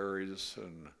secretaries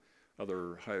and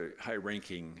other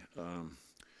high-ranking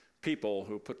people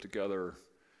who put together,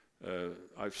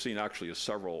 I've seen actually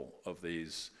several of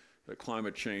these, that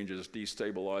climate change is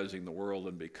destabilizing the world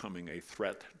and becoming a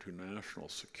threat to national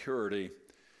security.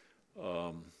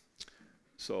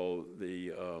 So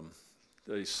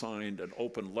they signed an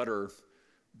open letter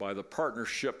by the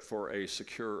Partnership for a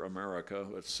Secure America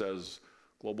that says,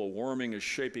 global warming is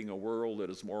shaping a world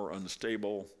that is more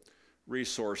unstable,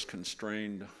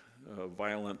 resource-constrained,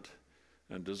 violent,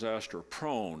 and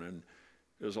disaster-prone. And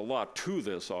there's a lot to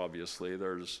this, obviously.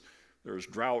 There's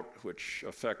drought, which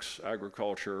affects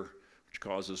agriculture, which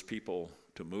causes people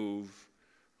to move.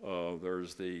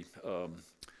 There's the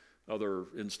other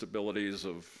instabilities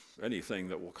of anything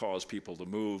that will cause people to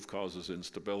move, causes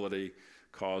instability,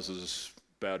 causes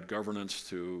bad governance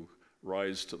to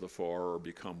rise to the fore or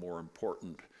become more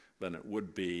important than it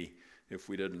would be if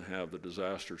we didn't have the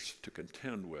disasters to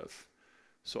contend with.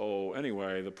 So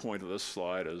anyway, the point of this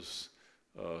slide is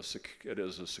it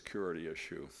is a security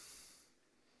issue.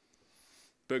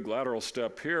 Big lateral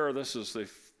step here. This is the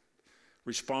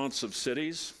response of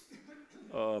cities.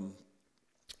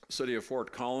 City of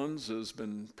Fort Collins has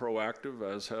been proactive,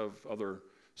 as have other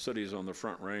cities on the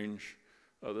Front Range.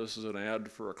 This is an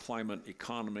ad for a climate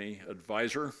economy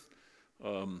advisor.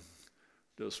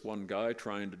 Just one guy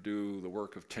trying to do the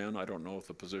work of 10. I don't know if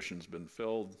the position's been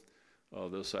filled.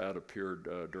 This ad appeared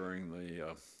during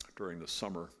the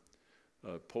summer,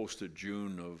 posted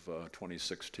June of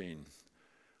 2016.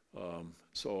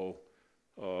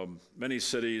 Many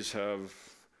cities have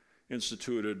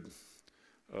instituted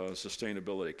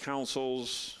sustainability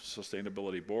councils,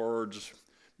 sustainability boards,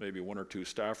 maybe one or two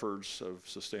staffers of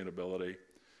sustainability.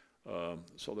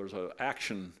 So there's an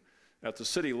action at the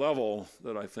city level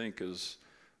that I think is,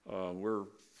 we're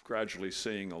gradually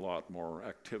seeing a lot more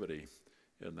activity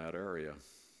in that area.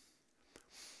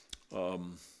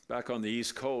 Back on the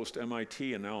East Coast,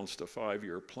 MIT announced a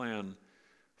 5-year plan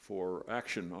for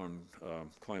action on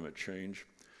climate change.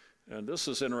 And this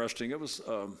is interesting. It was,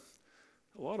 a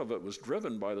lot of it was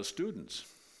driven by the students.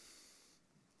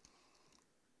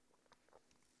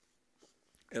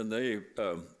 And the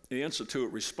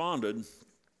Institute responded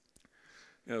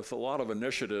with a lot of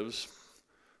initiatives.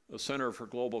 The Center for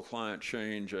Global Climate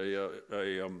Change,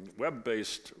 a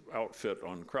web-based outfit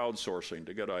on crowdsourcing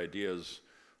to get ideas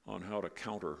on how to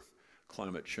counter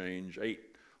climate change, 8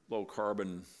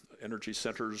 low-carbon energy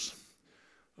centers,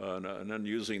 and then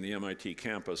using the MIT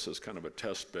campus as kind of a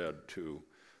test bed to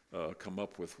come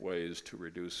up with ways to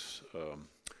reduce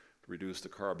the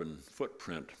carbon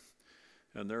footprint.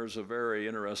 And there's a very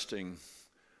interesting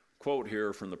quote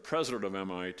here from the president of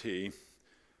MIT,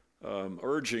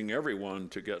 urging everyone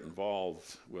to get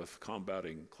involved with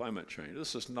combating climate change.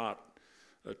 This is not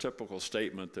a typical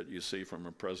statement that you see from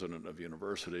a president of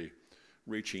university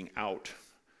reaching out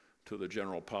to the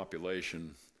general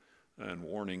population and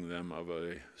warning them of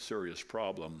a serious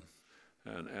problem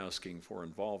and asking for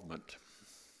involvement.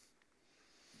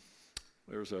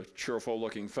 There's a cheerful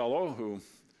looking fellow who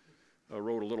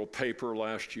wrote a little paper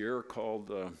last year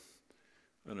called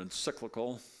an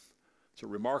encyclical. It's a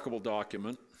remarkable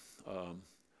document.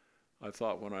 I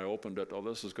thought when I opened it, oh,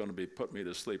 this is going to put me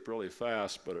to sleep really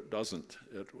fast, but it doesn't.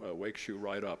 It wakes you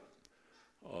right up,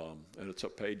 and it's a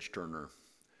page turner.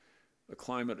 The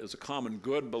climate is a common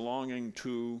good belonging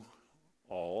to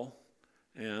all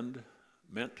and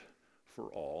meant for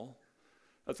all.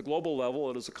 At the global level,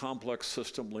 it is a complex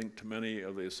system linked to many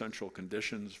of the essential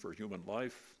conditions for human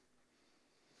life.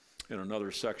 In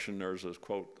another section, there's a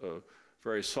quote, a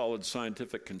very solid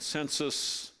scientific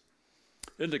consensus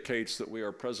indicates that we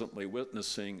are presently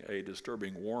witnessing a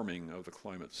disturbing warming of the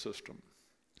climate system.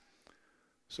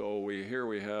 So here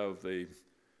we have the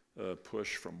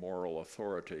push for moral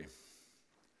authority.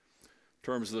 In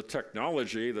terms of the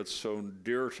technology that's so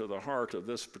dear to the heart of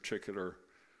this particular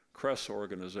CRES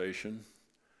organization,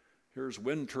 here's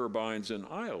wind turbines in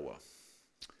Iowa.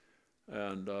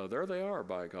 And there they are,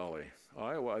 by golly.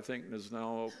 Iowa, I think, is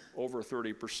now over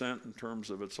 30% in terms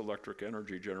of its electric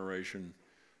energy generation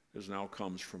now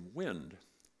comes from wind.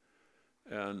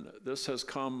 And this has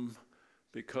come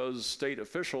because state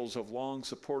officials have long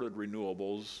supported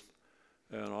renewables,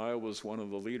 and Iowa's one of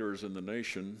the leaders in the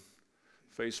nation.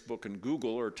 Facebook and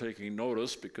Google are taking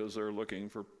notice because they're looking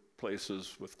for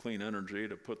places with clean energy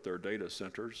to put their data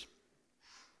centers.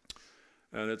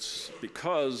 And it's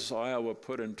because Iowa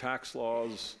put in tax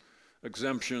laws,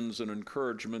 exemptions and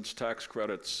encouragements, tax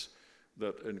credits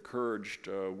that encouraged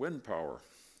wind power.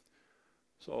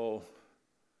 So,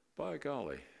 by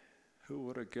golly, who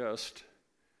would have guessed?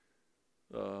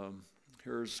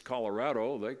 Here's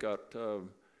Colorado. They got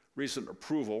recent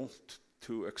approval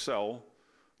to Excel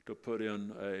to put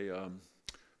in a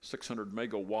 600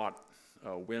 megawatt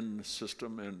wind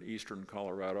system in eastern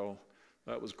Colorado.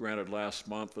 That was granted last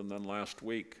month, and then last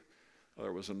week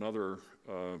there was another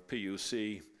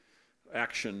PUC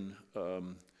action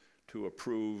to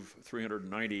approve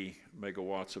 390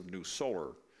 megawatts of new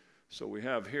solar. So we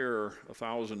have here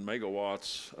 1,000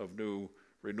 megawatts of new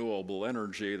renewable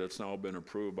energy that's now been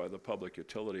approved by the Public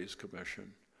Utilities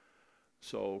Commission.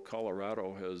 So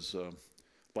Colorado has,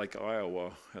 like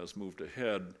Iowa, has moved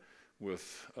ahead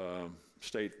with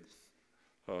state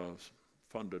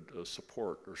funded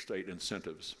support or state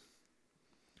incentives.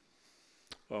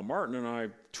 Martin and I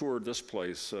toured this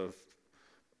place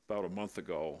about a month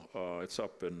ago. It's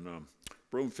up in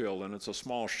Broomfield, and it's a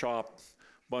small shop,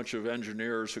 bunch of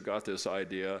engineers who got this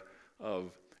idea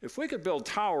of If we could build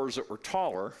towers that were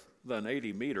taller than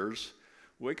 80 meters,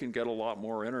 we can get a lot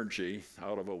more energy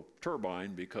out of a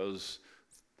turbine because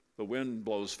the wind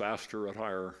blows faster at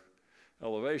higher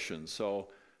elevations. So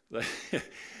they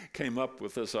came up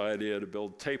with this idea to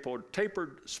build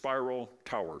tapered spiral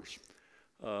towers.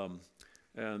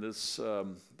 And it's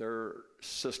their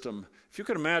system. If you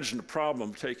could imagine the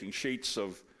problem taking sheets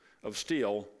of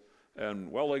steel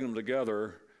and welding them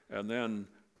together and then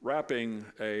wrapping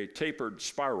a tapered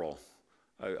spiral.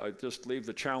 I just leave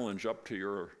the challenge up to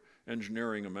your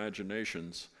engineering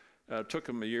imaginations. It took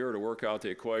them a year to work out the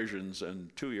equations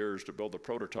and 2 years to build the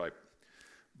prototype.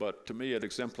 But to me, it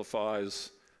exemplifies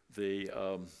the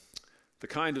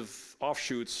kind of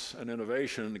offshoots and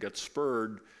innovation that gets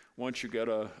spurred once you get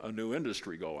a new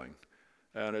industry going.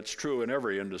 And it's true in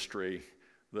every industry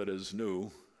that is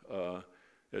new.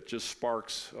 It just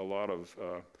sparks a lot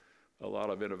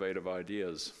of innovative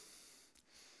ideas.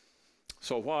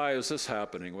 So why is this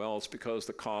happening? Well, it's because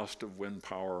the cost of wind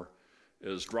power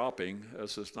is dropping.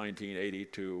 This is 1980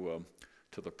 to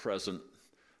the present.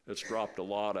 It's dropped a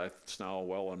lot. It's now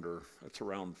well under, it's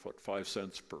around, what, 5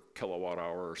 cents per kilowatt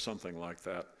hour or something like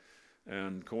that.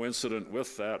 And coincident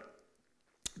with that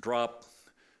drop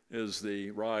is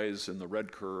the rise in the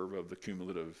red curve of the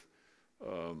cumulative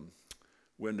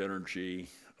wind energy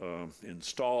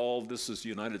installed. This is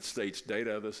United States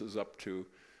data. This is up to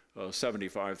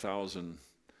 75,000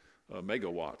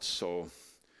 megawatts. So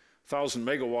 1,000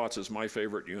 megawatts is my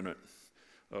favorite unit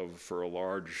for a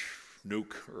large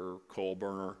nuke or coal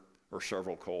burner or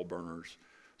several coal burners.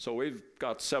 So we've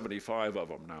got 75 of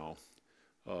them now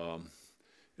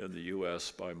in the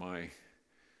U.S. by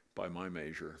my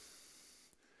measure.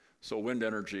 So wind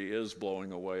energy is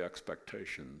blowing away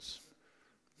expectations.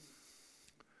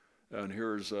 And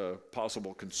here's a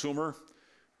possible consumer.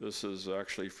 This is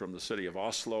actually from the city of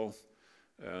Oslo,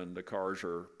 and the cars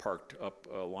are parked up,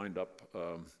 lined up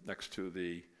next to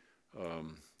the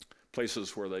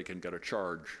places where they can get a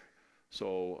charge.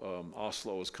 So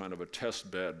Oslo is kind of a test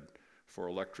bed for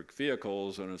electric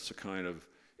vehicles, and it's the kind of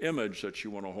image that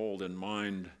you want to hold in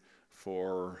mind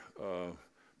for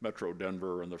Metro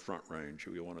Denver and the Front Range.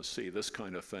 You want to see this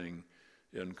kind of thing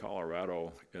in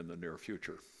Colorado in the near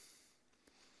future.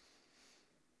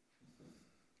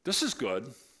 This is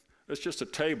good. It's just a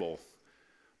table,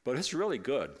 but it's really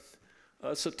good.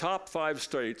 It's the top 5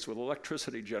 states with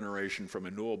electricity generation from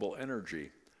renewable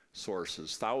energy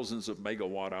sources, thousands of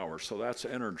megawatt hours. So that's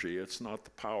energy. It's not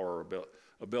the power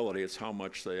ability. It's how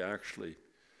much they actually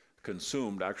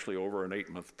consumed over an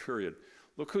 8-month period.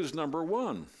 Look who's number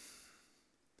 1.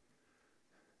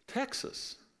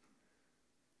 Texas.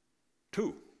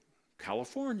 2,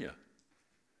 California.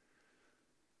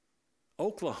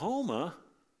 Oklahoma.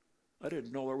 I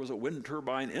didn't know there was a wind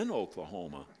turbine in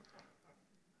Oklahoma.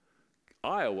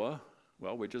 Iowa,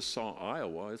 well, we just saw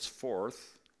Iowa, it's 4th.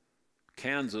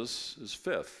 Kansas is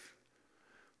 5th.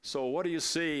 So what do you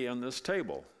see on this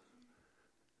table?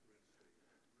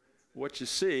 What you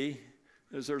see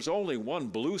is there's only one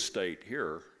blue state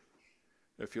here.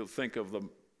 If you think of the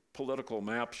political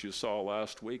maps you saw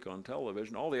last week on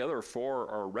television, all the other 4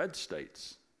 are red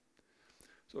states.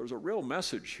 So there's a real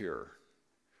message here.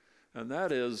 And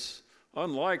that is,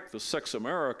 unlike the 6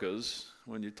 Americas,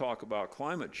 when you talk about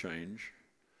climate change,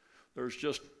 there's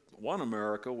just one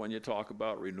America when you talk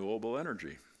about renewable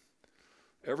energy.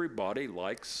 Everybody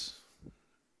likes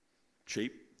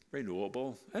cheap,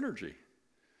 renewable energy.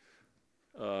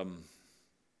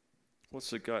 What's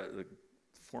the guy, the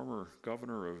former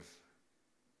governor of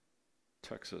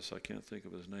Texas? I can't think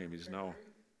of his name. He's now...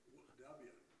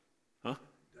 Huh?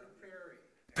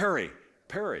 Perry.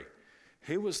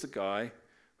 He was the guy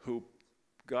who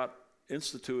got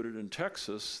instituted in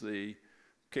Texas the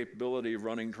capability of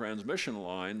running transmission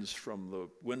lines from the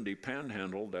windy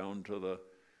panhandle down to the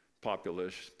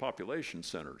population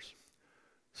centers.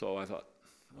 So I thought,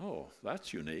 oh,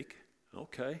 that's unique.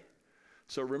 Okay.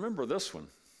 So remember this one.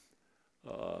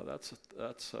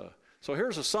 So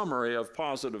here's a summary of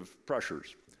positive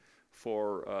pressures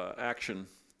for action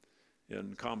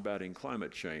in combating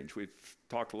climate change. We've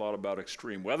talked a lot about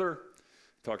extreme weather,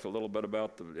 talked a little bit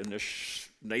about the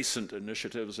nascent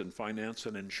initiatives in finance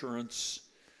and insurance,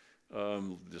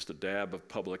 just a dab of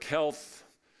public health,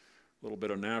 a little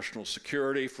bit of national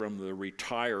security from the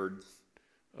retired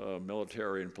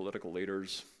military and political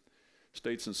leaders.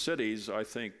 States and cities, I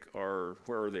think, are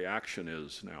where the action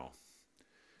is now.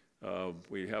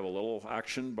 We have a little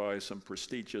action by some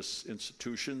prestigious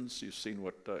institutions. You've seen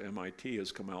what MIT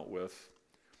has come out with.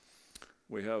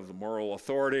 We have the moral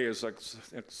authority as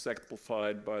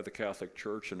exemplified by the Catholic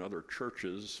Church and other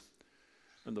churches.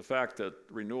 and the fact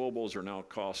that renewables are now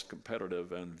cost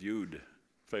competitive and viewed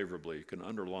favorably, you can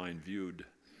underline viewed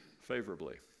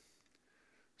favorably.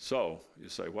 So you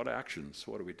say, what actions?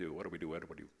 What do we do? What do we do? What do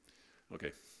we do?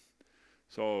 Okay.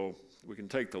 So we can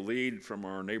take the lead from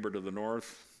our neighbor to the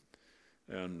north.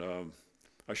 And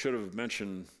I should have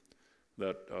mentioned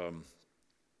that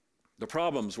the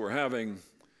problems we're having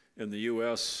in the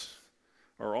U.S.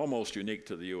 are almost unique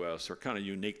to the U.S. They're kind of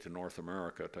unique to North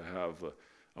America. To have the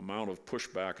amount of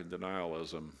pushback and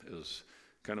denialism is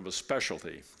kind of a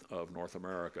specialty of North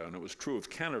America. And it was true of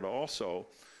Canada also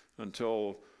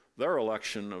until their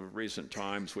election of recent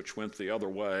times, which went the other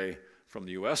way from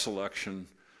the U.S. election,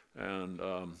 and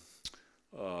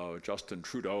Justin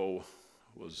Trudeau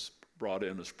was brought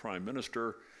in as prime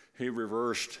minister. He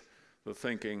reversed the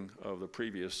thinking of the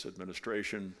previous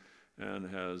administration and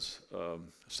has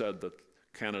said that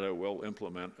Canada will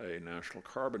implement a national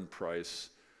carbon price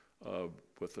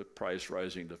with the price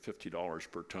rising to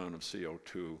 $50 per ton of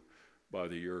CO2 by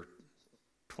the year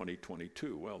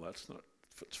 2022. Well, that's not,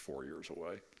 it's 4 years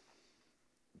away.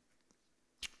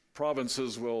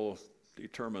 Provinces will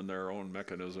determine their own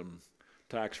mechanism,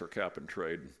 tax or cap and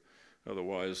trade.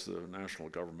 Otherwise, the national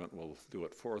government will do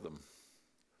it for them.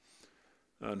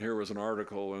 And here was an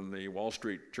article in the Wall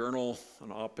Street Journal,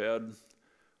 an op-ed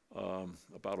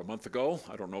about a month ago.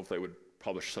 I don't know if they would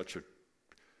publish such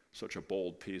a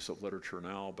bold piece of literature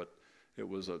now, but it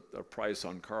was a price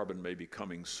on carbon may be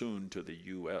coming soon to the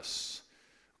U.S.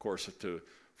 Of course,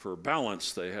 for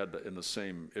balance, they had, in the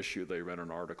same issue, they ran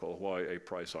an article, why a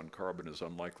price on carbon is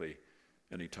unlikely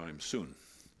anytime soon,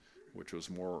 which was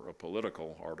more a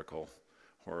political article,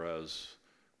 whereas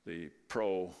the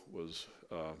Pro was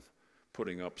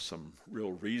putting up some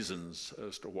real reasons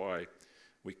as to why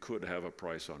we could have a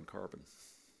price on carbon.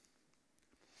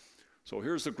 So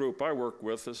here's the group I work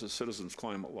with. This is Citizens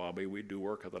Climate Lobby. We do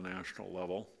work at the national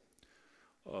level.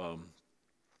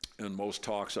 In most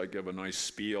talks, I give a nice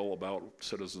spiel about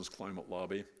Citizens Climate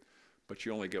Lobby, but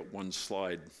you only get one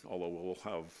slide, although we'll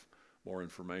have more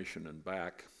information in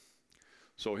back.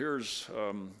 So here's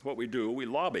what we do. We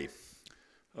lobby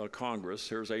Congress.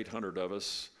 Here's 800 of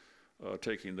us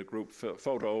taking the group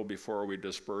photo before we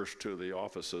disperse to the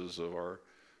offices of our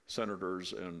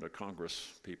senators and the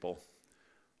Congress people.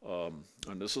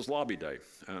 And this is lobby day,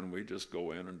 and we just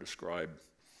go in and describe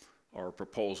our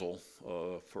proposal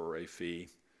for a fee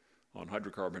on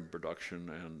hydrocarbon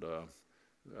production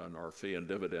and our fee and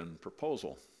dividend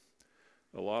proposal.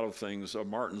 A lot of things,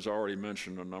 Martin's already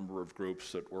mentioned a number of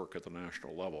groups that work at the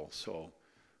national level, so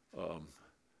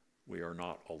we are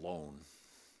not alone.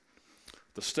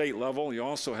 The state level, you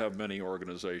also have many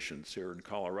organizations here in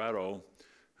Colorado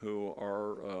who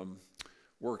are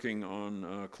working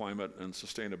on climate and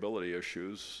sustainability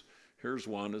issues. Here's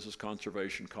one. This is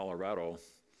Conservation Colorado,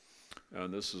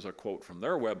 and this is a quote from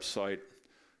their website,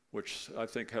 which I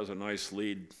think has a nice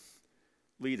lead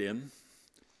in.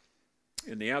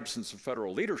 In the absence of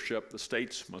federal leadership, the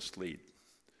states must lead.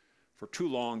 For too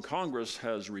long, Congress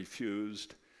has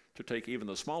refused to take even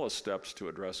the smallest steps to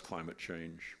address climate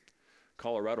change.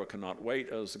 Colorado cannot wait.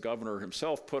 As the governor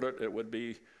himself put it, it would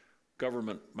be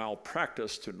government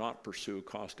malpractice to not pursue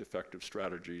cost-effective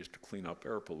strategies to clean up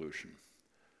air pollution.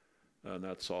 And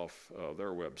that's off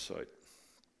their website.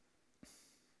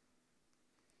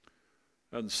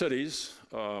 And cities,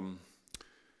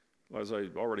 as I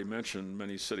already mentioned,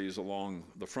 many cities along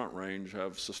the Front Range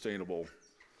have sustainable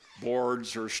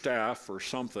boards or staff or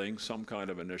something, some kind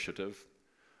of initiative.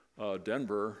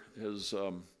 Denver has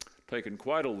taken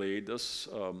quite a lead.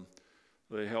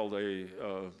 They held a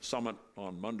summit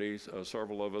on Monday.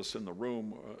 Several of us in the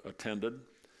room attended.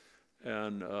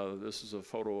 And this is a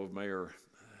photo of Mayor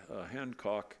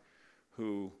Hancock,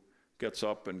 who gets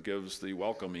up and gives the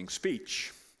welcoming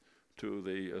speech to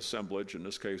the assemblage. In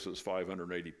this case, it was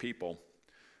 580 people.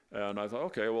 And I thought,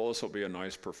 okay, well, this will be a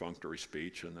nice perfunctory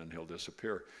speech, and then he'll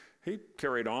disappear. He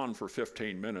carried on for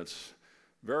 15 minutes,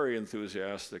 very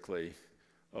enthusiastically,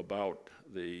 about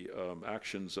the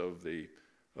actions of the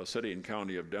city and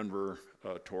county of Denver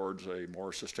towards a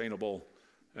more sustainable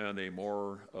and a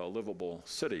more livable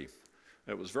city.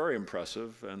 It was very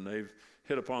impressive, and they've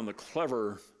hit upon the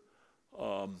clever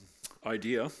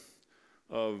idea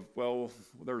of, well,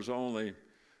 there's only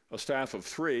a staff of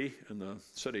 3 in the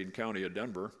city and county of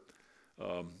Denver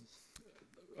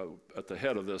at the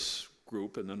head of this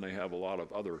group, and then they have a lot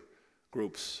of other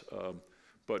groups,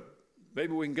 but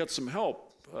maybe we can get some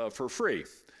help for free.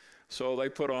 So they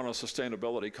put on a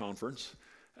sustainability conference,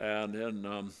 and in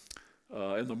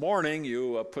the morning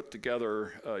you put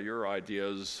together your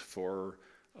ideas for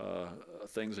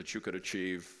things that you could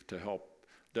achieve to help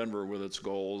Denver with its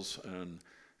goals, and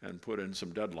and put in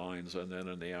some deadlines, and then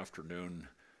in the afternoon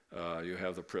you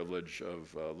have the privilege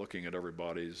of looking at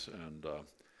everybody's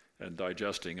and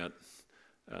digesting it,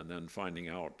 and then finding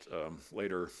out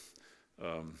later,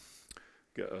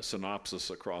 get a synopsis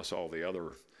across all the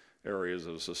other areas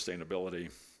of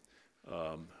sustainability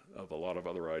of a lot of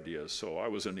other ideas. So I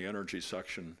was in the energy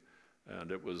section,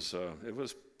 and it was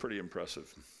pretty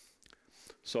impressive.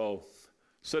 So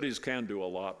cities can do a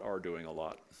lot, are doing a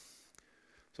lot.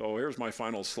 So here's my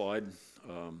final slide,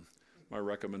 my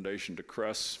recommendation to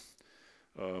CRES.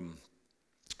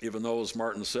 Even though, as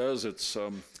Martin says, it's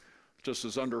just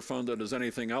as underfunded as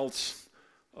anything else,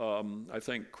 I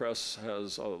think CRES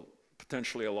has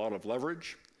potentially a lot of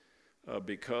leverage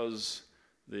because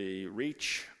the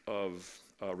reach of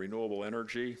renewable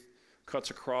energy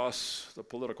cuts across the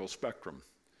political spectrum.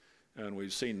 And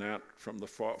we've seen that from the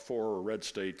 4 red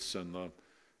states and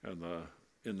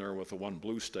in there with the 1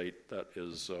 blue state that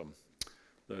is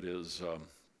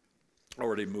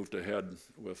already moved ahead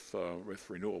with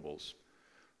renewables.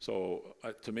 So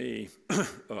to me,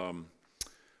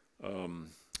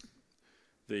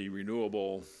 the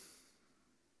renewable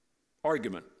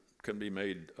argument can be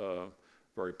made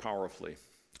very powerfully.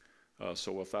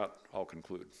 So with that, I'll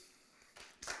conclude.